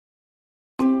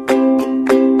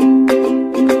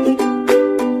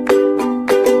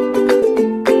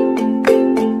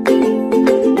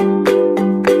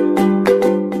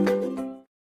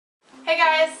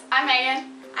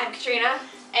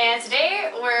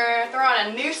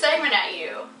a new segment at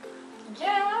you.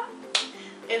 Yeah.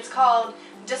 It's called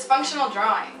Dysfunctional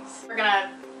Drawings. We're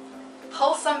gonna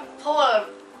pull a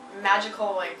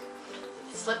magical like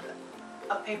slip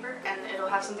of paper, and it'll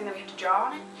have something that we have to draw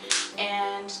on it,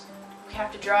 and we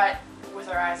have to draw it with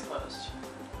our eyes closed.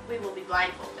 We will be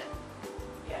blindfolded.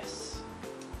 Yes.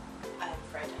 I am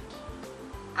frightened.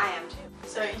 I am too.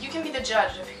 So you can be the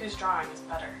judge of whose drawing is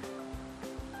better.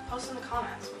 Post in the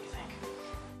comments what you think.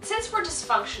 Since we're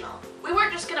dysfunctional, we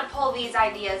weren't just gonna pull these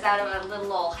ideas out of a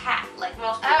little old hat like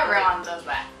most people do. Everyone does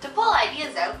that. To pull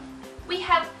ideas out, we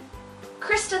have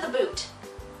Krista the Boot.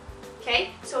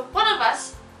 Okay, so one of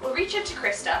us will reach into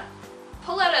Krista,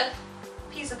 pull out a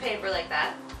piece of paper like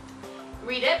that,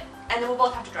 read it, and then we'll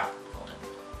both have to draw it. Fold it.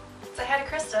 Say hi to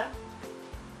Krista.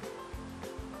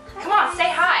 Come on,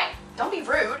 say hi. Don't be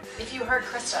rude. If you hurt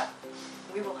Krista,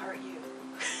 we will hurt you.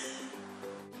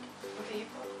 Okay, you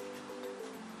pull.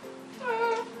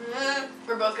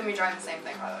 We're both gonna be drawing the same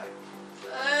thing, by the way.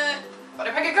 But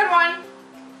I pick a good one.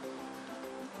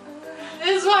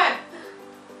 This one.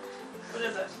 What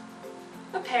is it?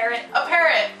 A parrot. A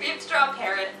parrot. We have to draw a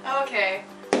parrot. Okay.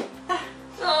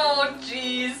 Oh,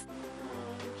 jeez.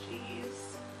 Oh,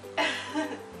 jeez. Are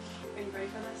you ready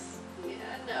for this?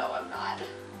 Yeah, no, I'm not.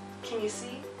 Can you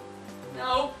see?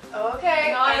 No.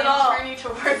 Okay. Not at I all. turn you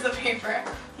towards the paper.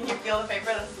 Can you feel the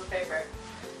paper? This is the paper.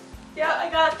 Yeah, I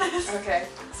got this. Okay.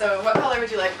 So what color would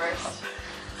you like first?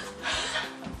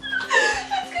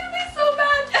 It's gonna be so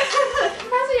bad.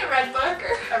 Pass me a red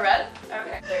marker. A red?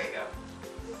 Okay. There you go.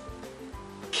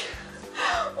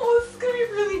 Oh, this is gonna be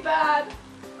really bad.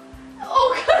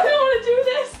 Oh God, I don't want to do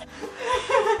this.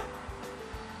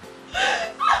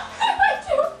 What do I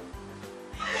do?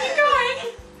 Keep going.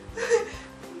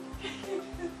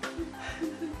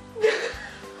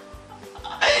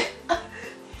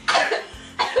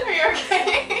 Are you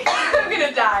okay? I'm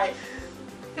gonna die.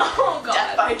 Oh God.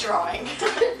 Death by drawing.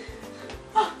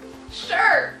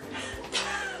 Sure.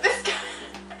 This guy.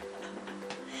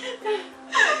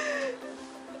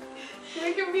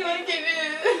 Make it be like a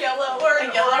yellow or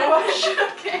A yellow wash.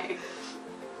 Okay.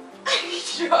 I need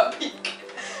to draw a peak.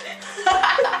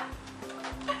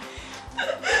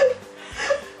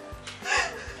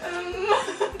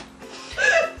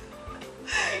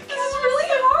 This is really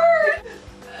hard.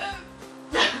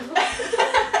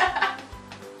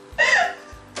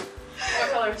 What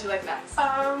color would you like next? I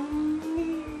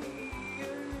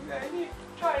need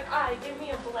to try an eye. Give me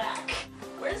a black.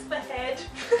 Where's the head?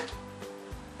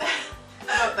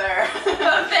 Up there.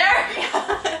 Up there?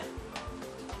 Yeah.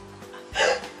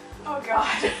 Oh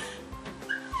God.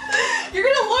 You're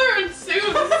gonna learn soon.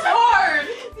 It's hard. I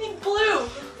need blue.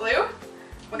 Blue?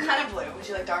 What kind of blue? Would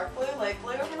you like dark blue, light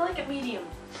blue? Kind of like a medium.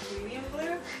 Medium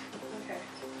blue? Okay.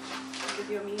 I'll give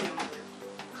you a medium blue.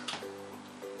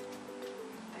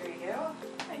 There you go.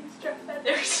 I used to draw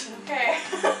feathers. Okay.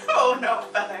 Oh no,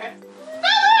 feather.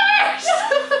 Feathers!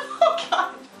 Oh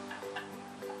God.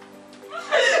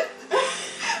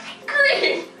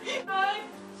 Green.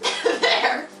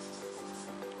 There.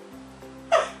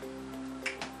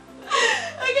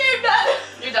 Okay, I'm done.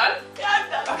 You're done? Yeah,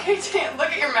 I'm done. Okay, Dan, look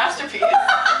at your masterpiece.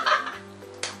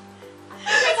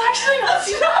 It's actually not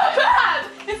too bad.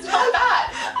 It's not bad.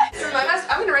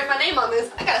 I'm gonna write my name on this.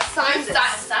 I gotta sign this.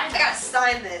 Sign I gotta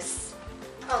sign this.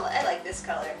 Oh, I like this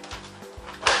color.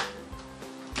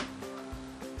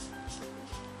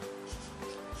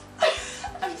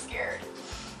 I'm scared.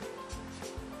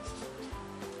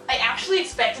 I actually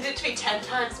expected it to be 10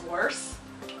 times worse.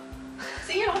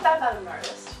 See, you're not that bad of an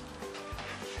artist.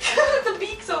 The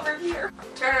beak's over here.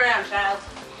 Turn around, child.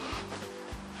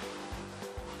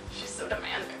 She's so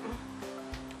demanding.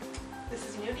 This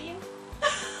is new to you?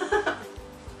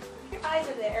 Your eyes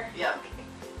are there. Yep.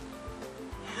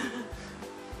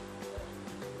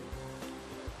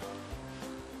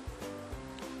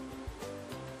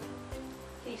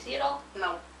 Can you see it all?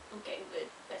 No. Okay, good.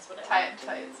 That's what I Tie it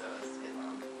so it's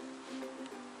long.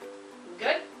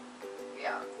 Good?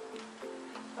 Yeah.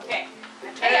 Okay.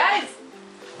 Hey guys!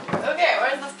 Okay,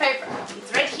 where's this paper?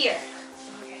 It's right here.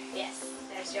 Okay. Yes,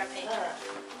 there's your paper.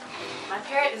 My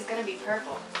parrot is gonna be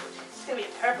purple. It's gonna be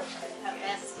a purple color. How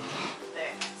mess.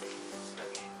 There.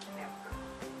 Okay. There we go.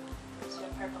 There's your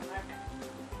purple marker.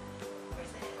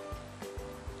 Where's the head?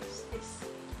 It's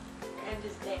and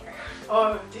is there.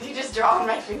 Oh, did you just draw on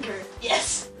my finger?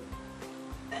 Yes.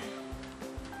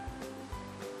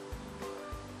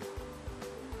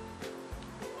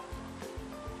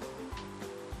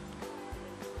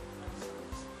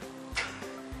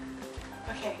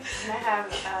 Okay, can I have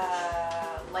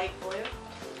light blue?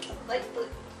 Light blue.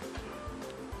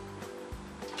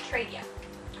 Trade ya.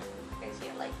 Here's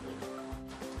your light blue.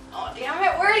 Oh, damn it.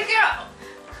 Where'd it go?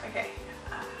 Okay.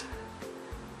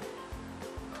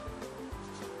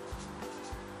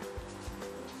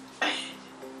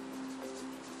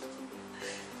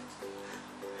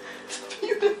 It's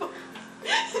beautiful.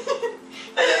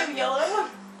 Is it yellow?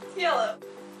 It's yellow.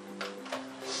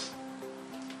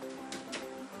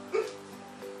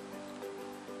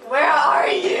 Where are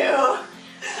you?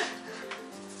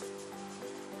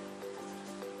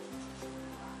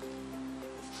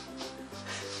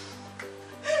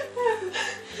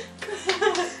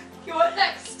 What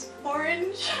next?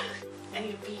 Orange? I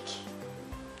need a beak.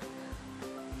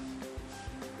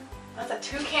 That's a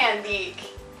toucan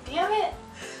beak. Damn it.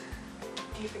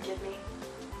 Do you forgive me?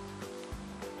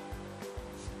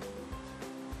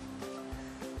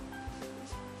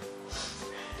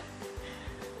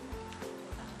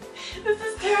 This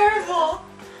is terrible.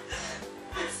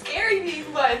 It's scary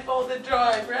being blindfolded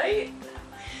drawing, right?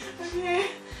 Okay.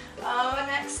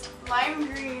 Next, lime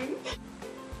green.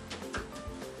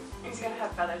 He's gonna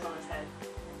have feathers on his head.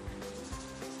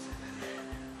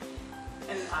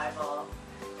 And an eyeball.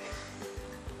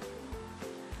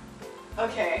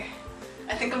 Okay.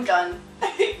 I think I'm done.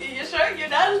 You sure? You're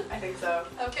done? I think so.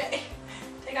 Okay.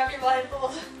 Take off your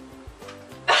blindfold.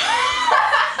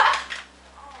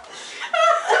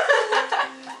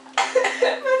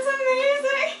 That's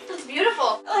amazing. It's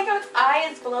beautiful. I like how its eye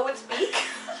is below its beak.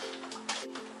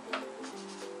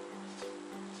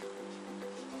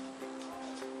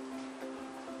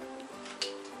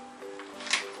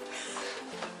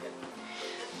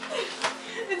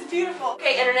 It's beautiful.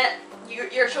 Okay, internet,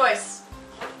 your choice.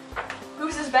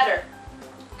 Whose is better?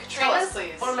 Tell us,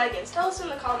 Katrina's please. or Megan's? Tell us in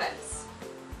the comments.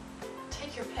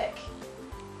 Take your pick.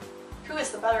 Who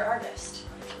is the better artist?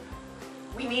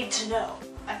 We need to know.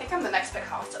 I think I'm the next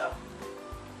Picasso.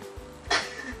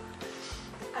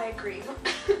 I agree.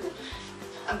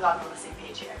 I'm glad we're on the same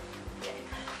page here. Okay.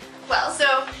 Well,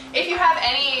 so if you have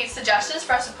any suggestions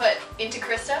for us to put into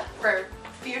Krista for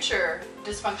future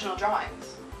dysfunctional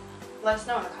drawings, let us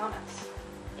know in the comments.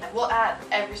 We'll add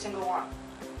every single one,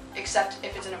 except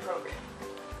if it's inappropriate.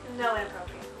 No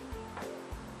inappropriate.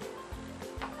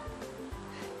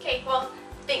 Okay, well,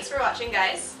 thanks for watching,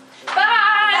 guys.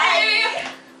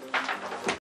 Bye! Bye!